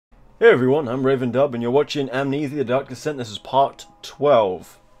Hey everyone, I'm RavenDob and you're watching Amnesia, the Dark Descent. This is part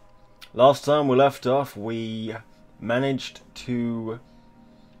 12. Last time we left off, we managed to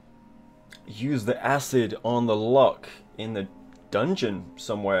use the acid on the lock in the dungeon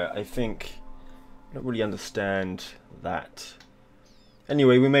somewhere, I think. I don't really understand that.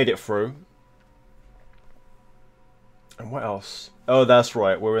 Anyway, we made it through. And what else? Oh, that's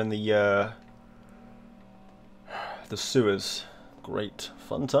right, we're in the sewers. Great.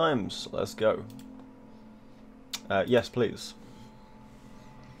 Fun times. Let's go. Yes, please.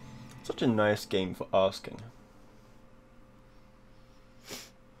 Such a nice game for asking.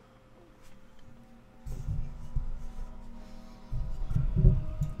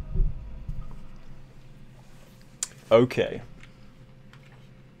 Okay.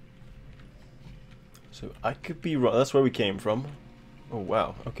 So I could be wrong. That's where we came from. Oh,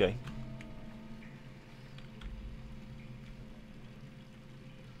 wow. Okay.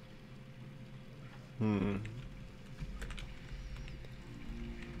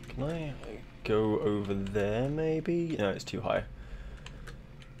 Can I go over there, maybe? No, it's too high.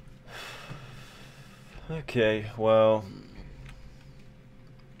 Okay, well...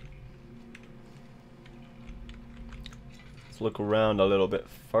 let's look around a little bit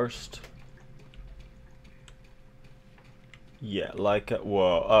first. Yeah, like...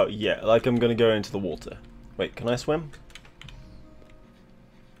 whoa, oh, yeah, like I'm gonna go into the water. Wait, can I swim?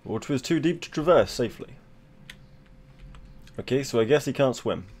 Water is too deep to traverse safely. Okay, so I guess he can't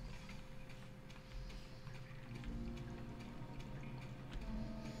swim.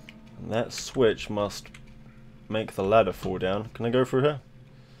 And that switch must make the ladder fall down. Can I go through here?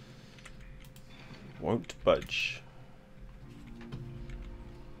 Won't budge.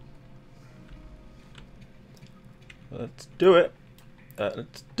 Let's do it.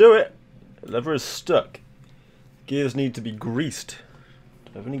 Let's do it. The lever is stuck. Gears need to be greased.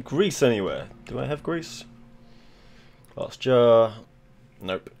 Do I have any grease anywhere? Do I have grease? Glass jar.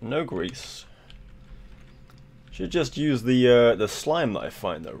 Nope, no grease. Should just use the slime that I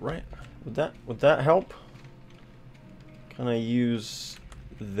find though, right? Would that help? Can I use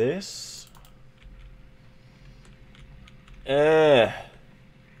this?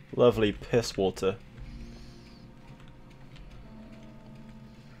 Lovely piss water.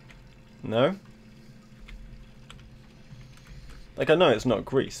 No? Like, I know it's not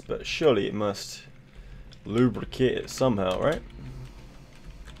grease, but surely it must lubricate it somehow, right?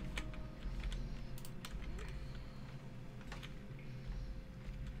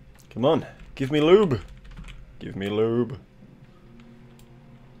 Come on, give me lube. Give me lube.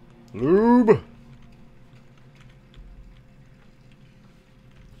 Lube!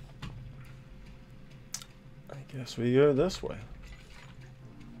 I guess we go this way.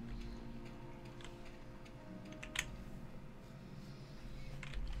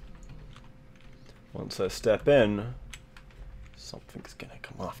 Once I step in, something's gonna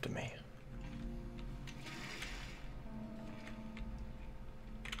come after me.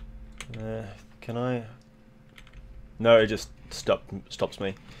 Can I? No, it just stops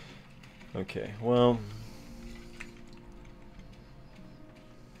me. Okay, well.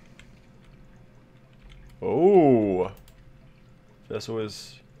 Oh, this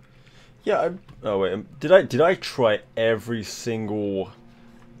was. Yeah. Oh wait. Did I try every single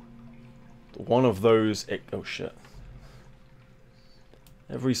one of those? Oh shit.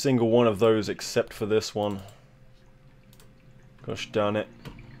 Every single one of those except for this one. Gosh darn it.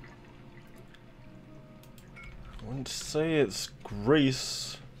 I wouldn't say it's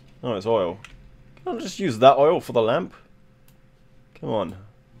grease. No, it's oil. Can't I just use that oil for the lamp? Come on,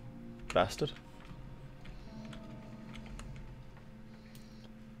 bastard.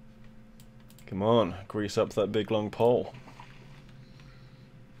 Come on, grease up that big long pole.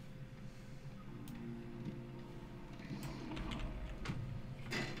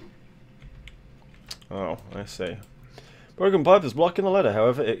 Oh, I see. Broken pipe is blocking the ladder,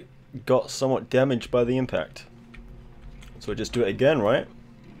 however, it got somewhat damaged by the impact. So I just do it again, right?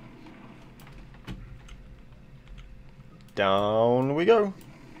 Down we go.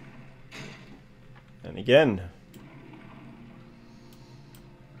 And again.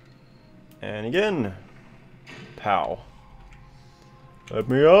 And again. Pow. Let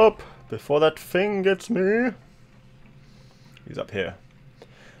me up before that thing gets me. He's up here.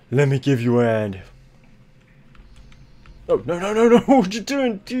 Let me give you a hand. Oh, no, no, no, no, what you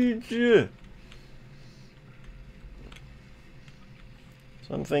doing?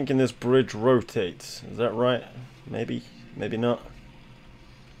 So I'm thinking this bridge rotates. Is that right? Maybe, maybe not.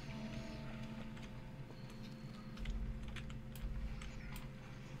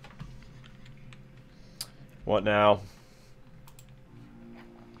 What now?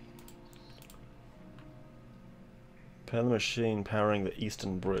 Repair the machine powering the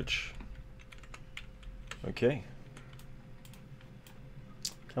eastern bridge. Okay.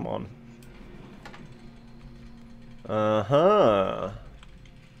 Come on. Uh-huh.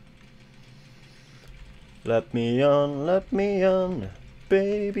 Let me on,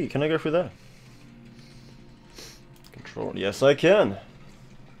 baby. Can I go through there? Control. Yes, I can.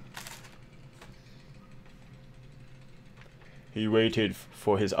 He waited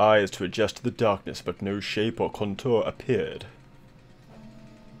for his eyes to adjust to the darkness, but no shape or contour appeared.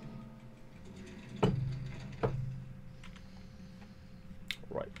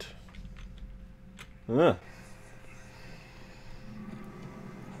 Right. Ah.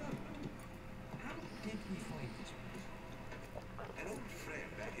 How did we find this place? An old friend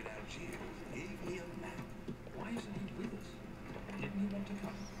back in Algiers gave me a map. Why isn't he with us? Didn't he want to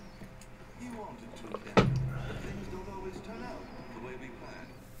come? He wanted to, Daniel, but things don't always turn out the way we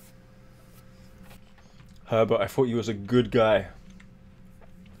planned. Herbert, I thought you was a good guy.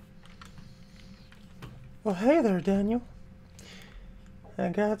 Well, hey there, Daniel. I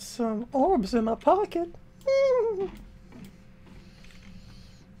got some orbs in my pocket.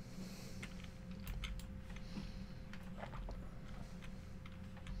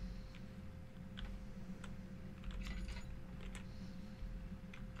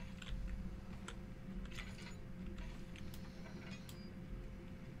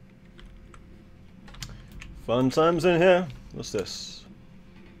 Fun times in here. What's this?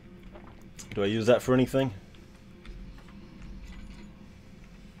 Do I use that for anything?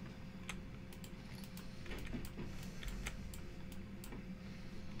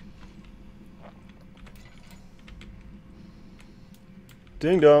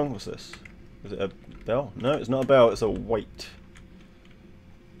 Ding dong. What's this? Is it a bell? No, it's not a bell. It's a weight.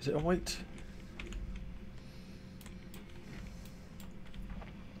 Is it a weight?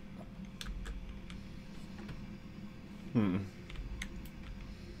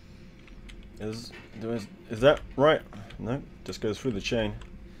 Is that right? No, just goes through the chain.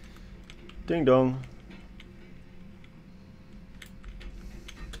 Ding dong.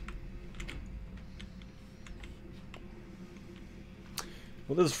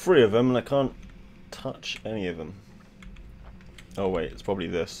 Well, there's 3 of them, and I can't touch any of them. Oh wait, it's probably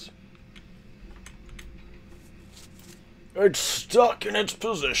this. It's stuck in its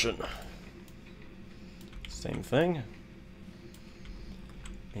position. Same thing.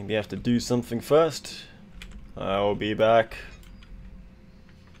 Maybe I have to do something first. I'll be back.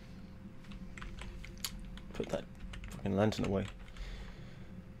 Put that fucking lantern away.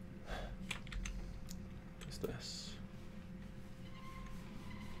 What's this?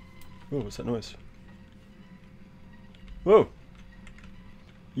 Oh, what's that noise? Whoa!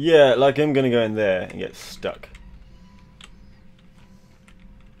 Yeah, like I'm gonna go in there and get stuck.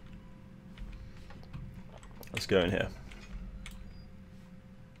 Let's go in here.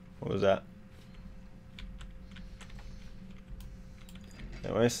 What was that?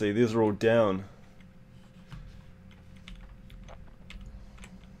 Oh, I see. These are all down.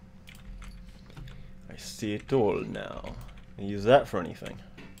 I see it all now. Can you use that for anything?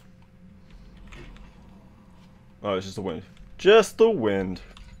 Oh, it's just the wind. Just the wind.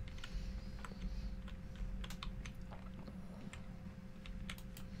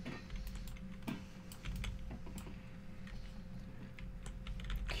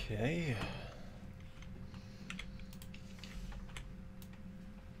 Okay.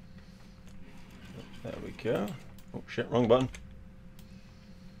 There we go. Oh shit, wrong button.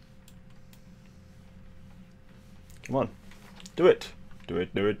 Come on. Do it. Do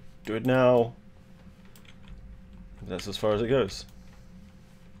it, do it, do it now. That's as far as it goes.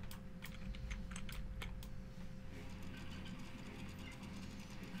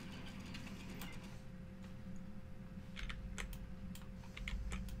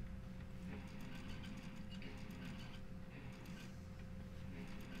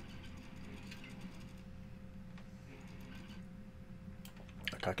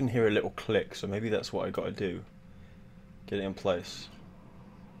 I can hear a little click, so maybe that's what I got to do. Get it in place.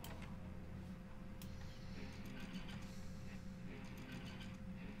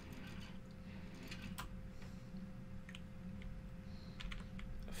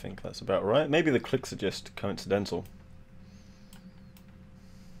 I think that's about right. Maybe the clicks are just coincidental.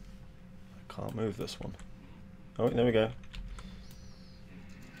 I can't move this one. Oh, there we go.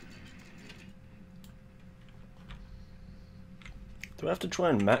 Do I have to try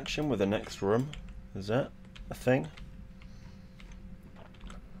and match him with the next room? Is that a thing?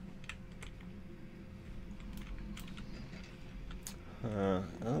 I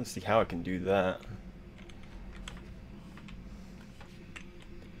don't see how I can do that.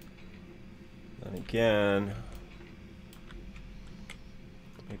 Then again,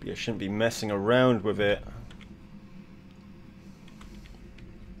 Maybe I shouldn't be messing around with it.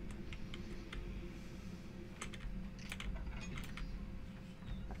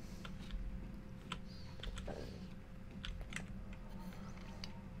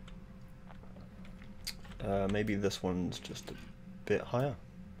 Maybe this one's just a bit higher.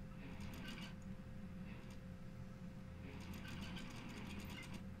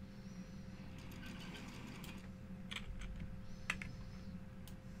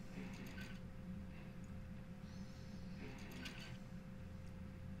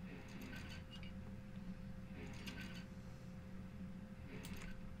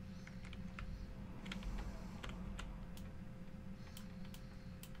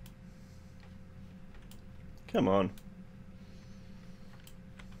 Come on.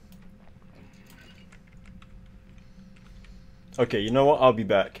 Okay, you know what? I'll be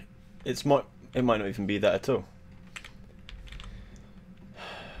back. It might not even be that at all. I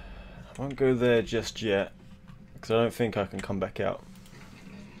won't go there just yet, because I don't think I can come back out.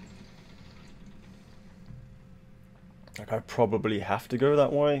 Like, I probably have to go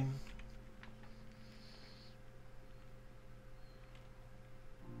that way.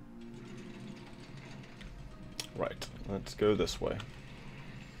 Right, let's go this way.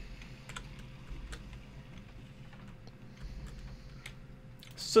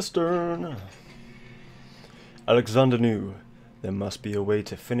 Cistern! Alexander knew there must be a way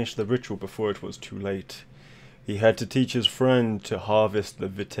to finish the ritual before it was too late. He had to teach his friend to harvest the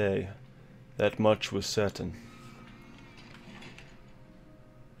vitae. That much was certain.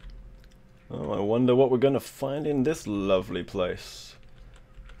 Oh, I wonder what we're gonna find in this lovely place.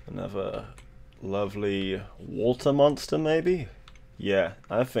 Another lovely water monster, maybe? Yeah,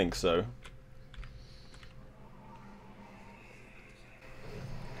 I think so.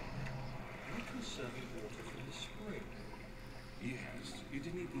 You're conserving water from the spring. Yes, it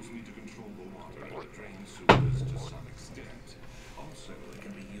enables me to control the water in the drain sewers to some extent. Also, it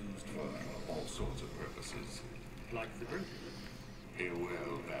can be used for all sorts of purposes. Like the group.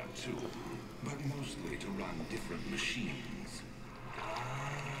 Well, that too. But mostly to run different machines.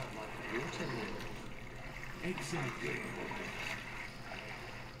 Exactly.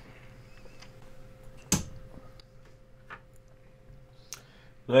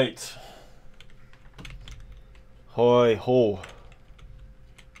 Right. Hoi ho.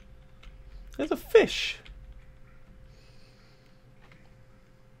 There's a fish.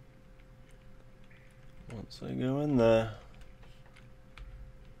 Once I go in there.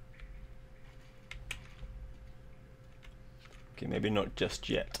 Okay, maybe not just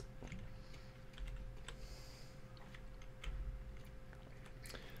yet.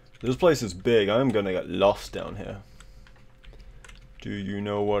 This place is big. I'm gonna get lost down here. Do you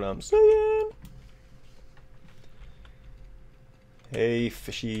know what I'm saying? Hey,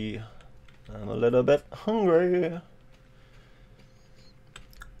 fishy. I'm a little bit hungry.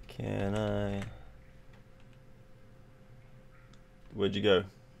 Can I... Where'd you go?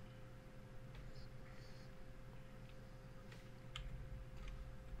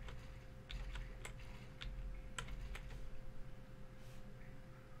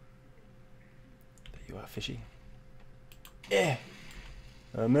 You are fishy. Yeah.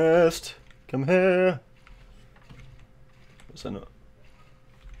 I missed. Come here. What's that?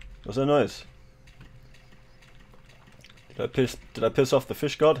 What's that noise? Did I piss off the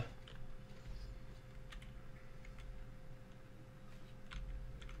fish god?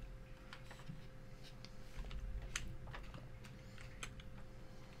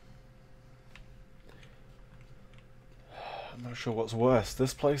 I'm not sure what's worse,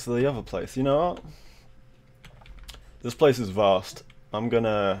 this place or the other place. You know what? This place is vast. I'm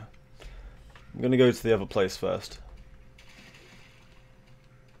gonna go to the other place first.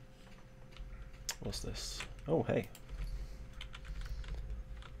 What's this? Oh, hey.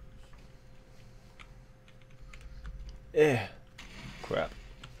 Eh. Crap.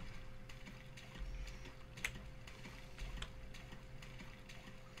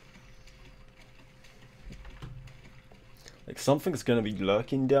 Like, something's gonna be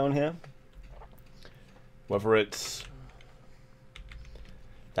lurking down here. Whether it's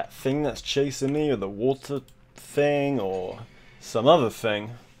that thing that's chasing me, or the water thing, or some other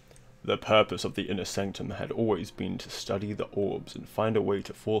thing. The purpose of the inner sanctum had always been to study the orbs and find a way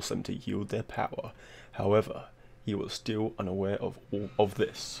to force them to yield their power. However, he was still unaware of all of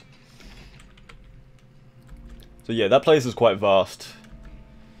this. So yeah, that place is quite vast.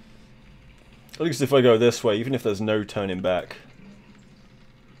 At least if I go this way, even if there's no turning back.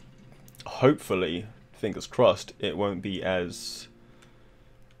 Hopefully, fingers crossed, it won't be as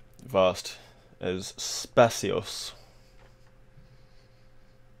vast as spacious.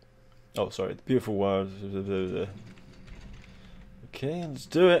 Oh, sorry, the beautiful world. Okay, let's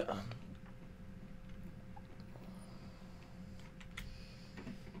do it.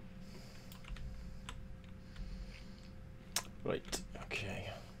 Right, okay.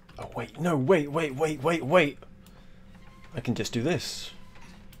 Oh, wait, no, wait. I can just do this.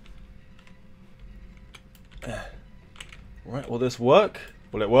 Right, will this work?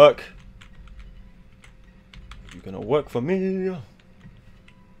 Will it work? Are you gonna work for me?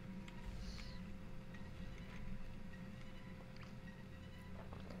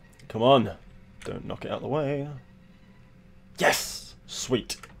 Come on. Don't knock it out of the way. Yes!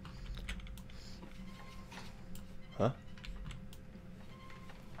 Sweet. Huh?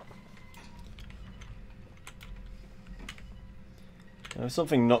 Now, if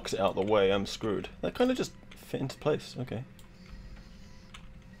something knocks it out of the way, I'm screwed. That kind of just fit into place. Okay.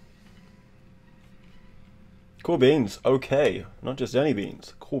 Cool beans. Okay. Not just any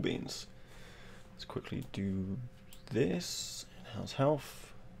beans. Cool beans. Let's quickly do this. How's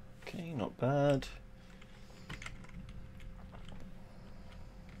health? Okay, not bad.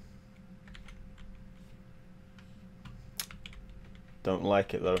 Don't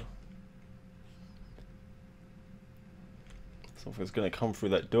like it though. Something's gonna come through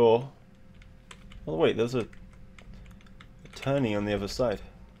that door. Oh wait, there's a turny on the other side.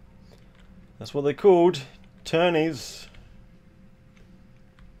 That's what they're called. Turnies.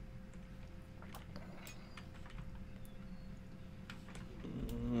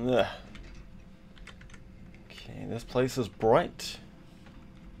 Ugh. Okay, this place is bright.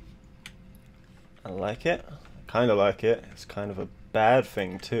 I like it. I kind of like it. It's kind of a bad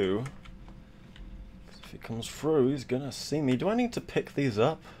thing too. If he comes through, he's gonna see me. Do I need to pick these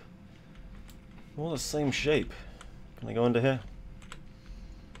up? They're all the same shape. Can I go under here?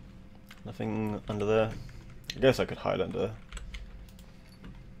 Nothing under there. I guess I could hide under there.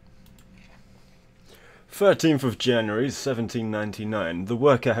 13th of January 1799. The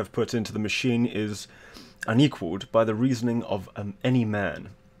work I have put into the machine is unequalled by the reasoning of any man.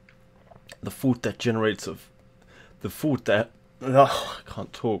 The thought that generates of the thought that I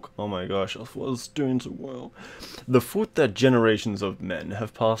can't talk. Oh my gosh, I was doing so well. The thought that generations of men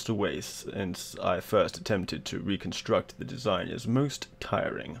have passed away since I first attempted to reconstruct the design is most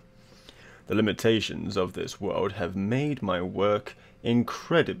tiring. The limitations of this world have made my work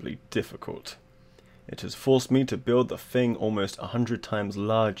incredibly difficult. It has forced me to build the thing almost 100 times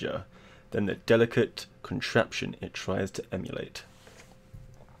larger than the delicate contraption it tries to emulate.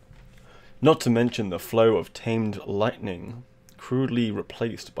 Not to mention the flow of tamed lightning, crudely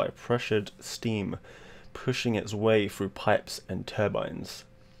replaced by pressured steam pushing its way through pipes and turbines.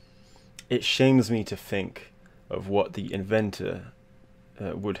 It shames me to think of what the inventor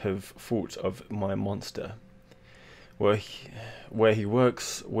would have thought of my monster, where he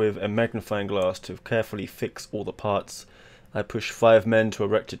works with a magnifying glass to carefully fix all the parts. I push 5 men to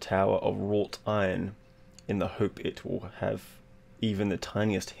erect a tower of wrought iron in the hope it will have even the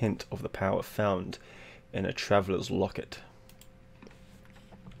tiniest hint of the power found in a traveller's locket.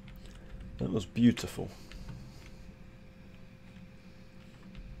 That was beautiful.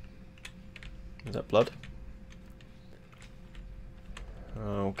 Is that blood?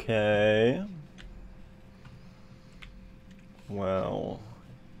 Okay. Well,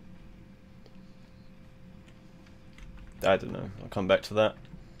 I don't know. I'll come back to that.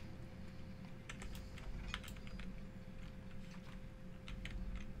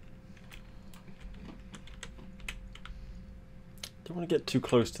 Don't want to get too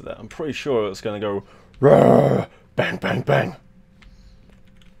close to that. I'm pretty sure it's going to go roar, bang, bang, bang.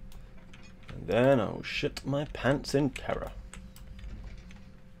 And then I'll shit my pants in terror.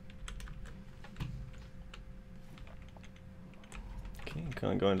 Okay, can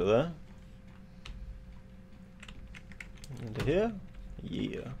I go into there? Into here?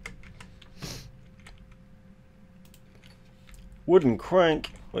 Yeah. Wooden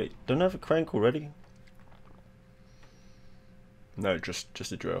crank. Wait, don't I have a crank already? No,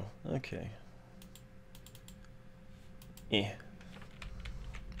 just a drill. Okay. Yeah.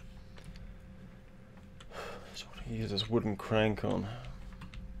 So what do I use this wooden crank on?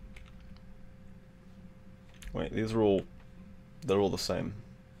 Wait, these are all... they're all the same.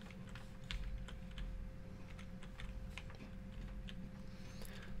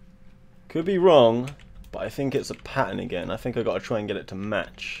 Could be wrong, but I think it's a pattern again. I think I got to try and get it to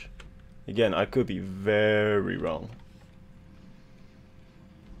match. Again, I could be very wrong.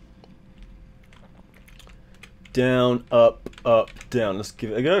 Down, up, down. Let's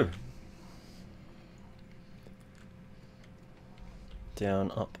give it a go.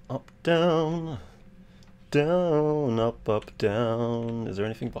 Down, up, down. down, up, down. Is there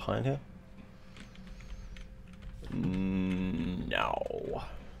anything behind here? No.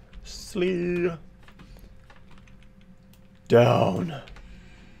 Sleep. Down.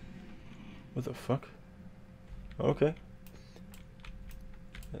 What the fuck? Okay.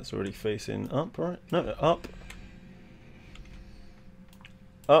 That's already facing up, right? No, no, up.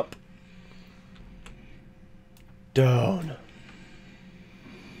 Up. Down.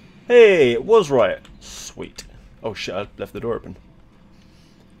 Hey, it was right. Sweet. Oh shit, I left the door open.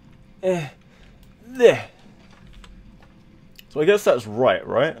 There. So I guess that's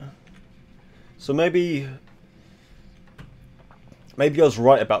right? So maybe I was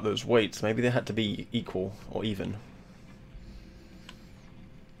right about those weights. Maybe they had to be equal or even.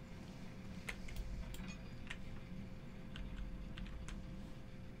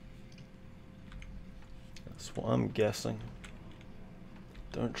 That's what I'm guessing.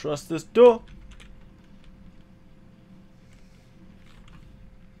 Don't trust this door.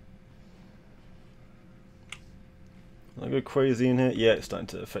 I go crazy in here. Yeah, it's starting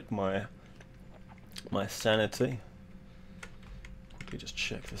to affect my sanity. Let me just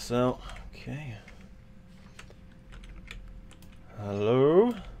check this out. Okay.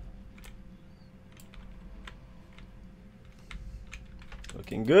 Hello.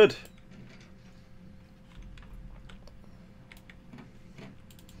 Looking good.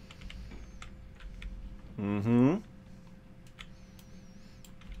 Mm-hmm.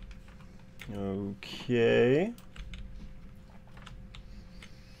 Okay.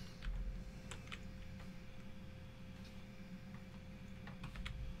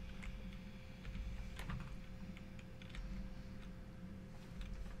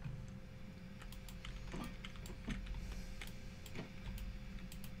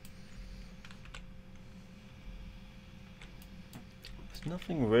 There's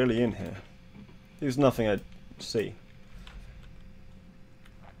nothing really in here. There's nothing I see.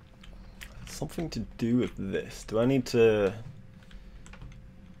 Something to do with this. Do I need to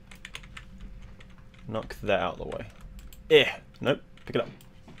knock that out of the way? Yeah. Nope. Pick it up.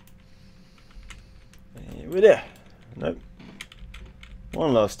 We're there. Nope.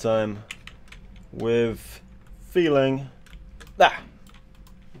 One last time. With feeling. Ah.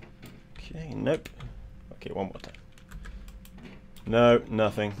 Okay. Nope. Okay. One more time. No.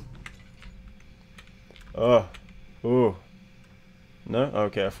 Nothing. Oh. Ooh. No?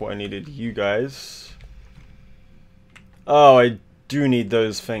 Okay, I thought I needed you guys. Oh, I do need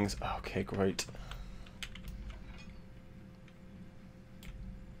those things. Okay, great.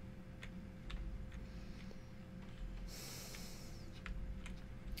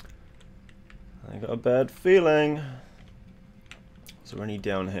 I got a bad feeling. Is there any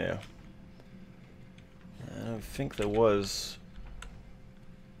down here? I don't think there was.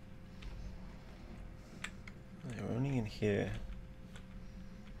 They were only in here.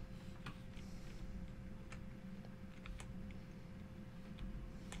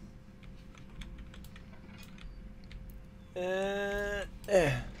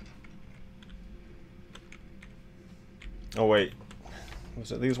 Oh wait,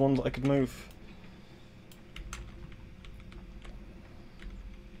 was it these ones I could move?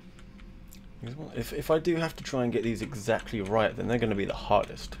 If I do have to try and get these exactly right, then they're going to be the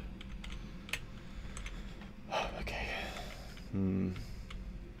hardest. Okay.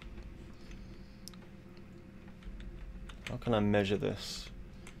 How can I measure this?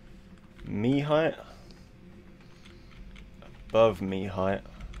 Me height? Above me height.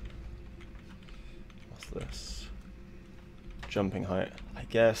 What's this? Jumping height. I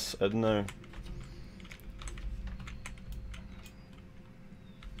guess. I don't know.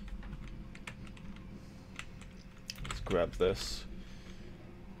 Let's grab this.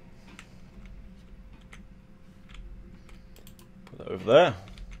 Put that over there.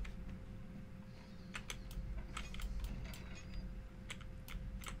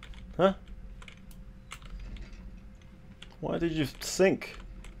 Huh? Why did you sink?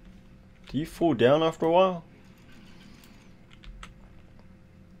 Do you fall down after a while?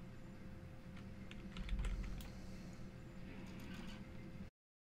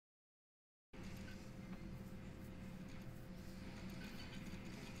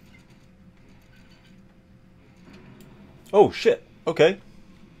 Oh shit, okay.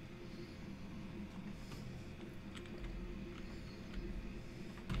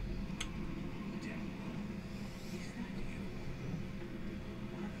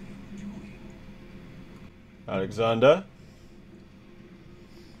 Alexander?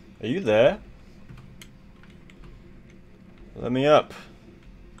 Are you there? Let me up.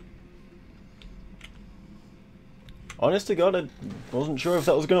 Honest to God, I wasn't sure if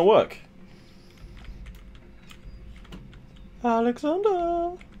that was going to work.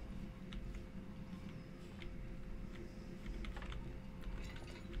 Alexander!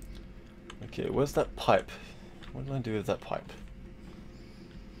 Okay, where's that pipe? What did I do with that pipe?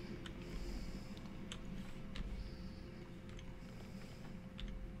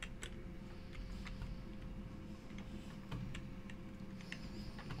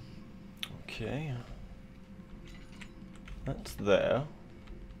 Okay. That's there.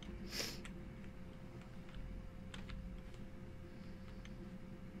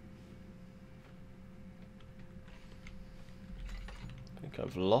 I think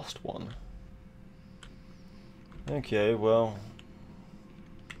I've lost one. Okay, well,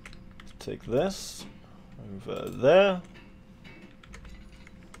 let's take this over there.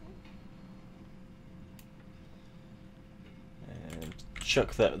 And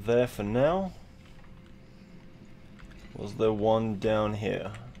chuck that there for now. Was there one down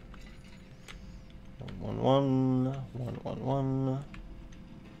here? 1, 1, 1, 1, 1, 1.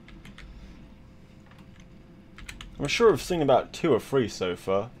 I'm sure I've seen about 2 or 3 so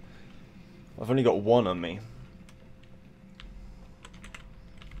far. I've only got 1 on me.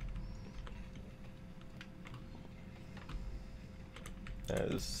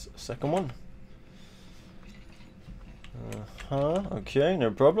 There's a second one. Okay, no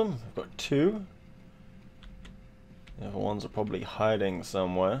problem. I've got 2. The other ones are probably hiding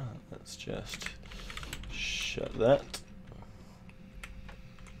somewhere. Let's just shut that.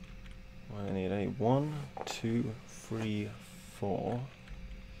 I need a 1, 2, 3, 4.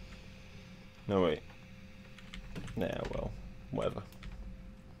 No, wait. Nah, well, whatever.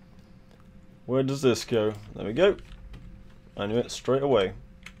 Where does this go? There we go. I knew it straight away.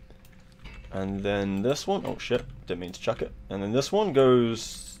 And then this one, oh shit, didn't mean to chuck it. And then this one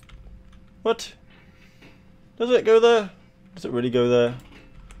goes... What? Does it go there? Does it really go there?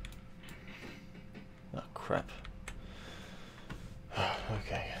 Oh crap.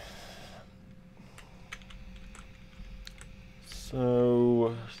 Okay.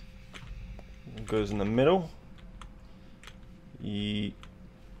 So... it goes in the middle.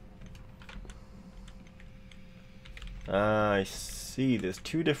 I see, there's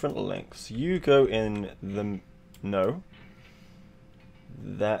 2 different lengths. You go in the... no.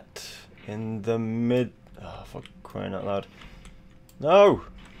 That in the mid... oh, for crying out loud. No!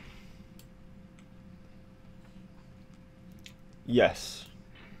 Yes.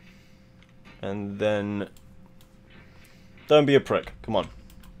 And then... don't be a prick, come on.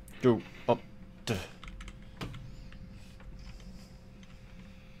 Go up. Duh.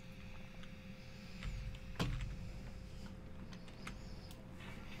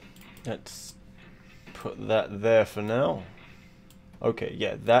 Let's put that there for now. Okay,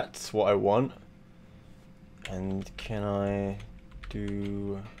 yeah, that's what I want. And can I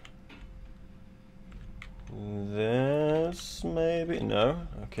do this maybe? No,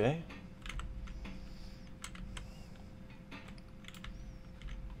 okay.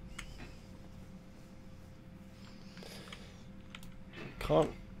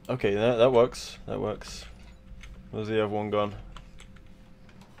 Can't, okay, that works, that works. Where's the other one gone?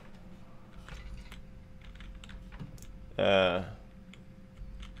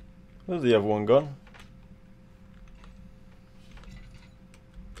 Where's the other one gone?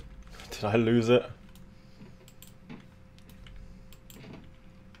 Did I lose it?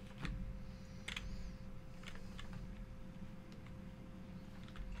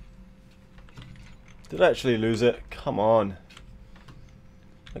 Did I actually lose it? Come on.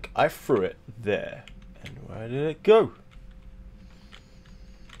 Like, I threw it there. And where did it go?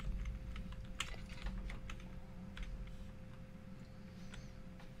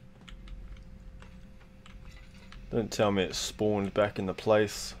 Don't tell me it spawned back in the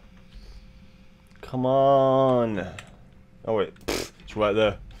place. Come on. Oh wait, it's right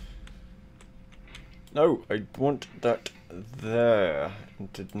there. No, I want that there.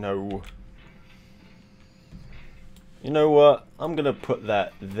 No. You know what? I'm gonna put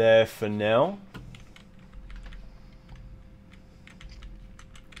that there for now.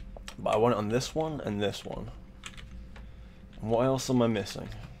 But I want it on this one and this one. And what else am I missing?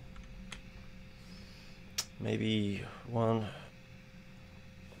 Maybe 1,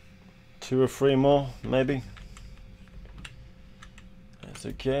 2 or 3 more, maybe. That's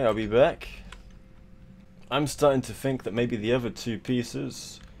okay, I'll be back. I'm starting to think that maybe the other 2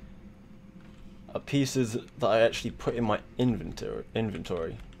 pieces are pieces that I actually put in my inventory.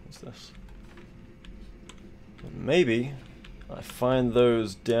 What's this? And maybe I find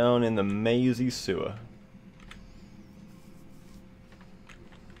those down in the mazy sewer.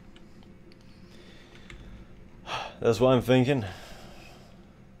 That's what I'm thinking.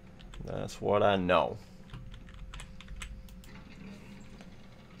 That's what I know.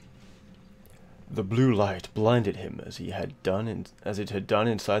 The blue light blinded him as it had done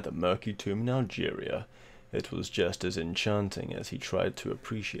inside the murky tomb in Algeria. It was just as enchanting as he tried to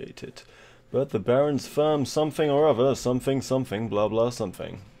appreciate it. But the Baron's firm something or other, something, something, blah blah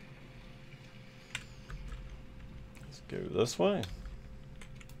something. Let's go this way.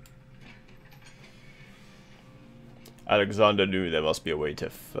 Alexander knew there must be a way to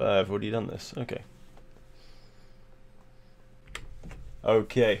I've already done this. Okay.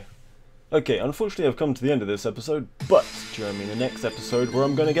 Okay, unfortunately I've come to the end of this episode, but join me in the next episode where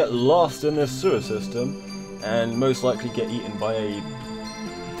I'm going to get lost in this sewer system and most likely get eaten by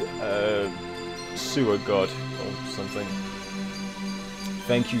a sewer god or something.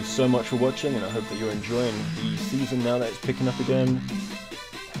 Thank you so much for watching, and I hope that you're enjoying the season now that it's picking up again.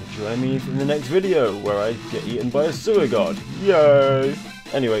 Join me in the next video where I get eaten by a sewer god. Yay!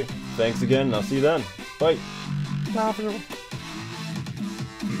 Anyway, thanks again, and I'll see you then. Bye! Bye, everyone.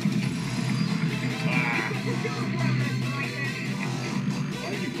 Why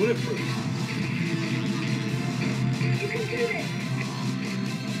did you bulletproof? You can do this!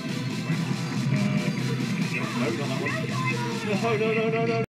 No, not that one. No, no, no, no, no.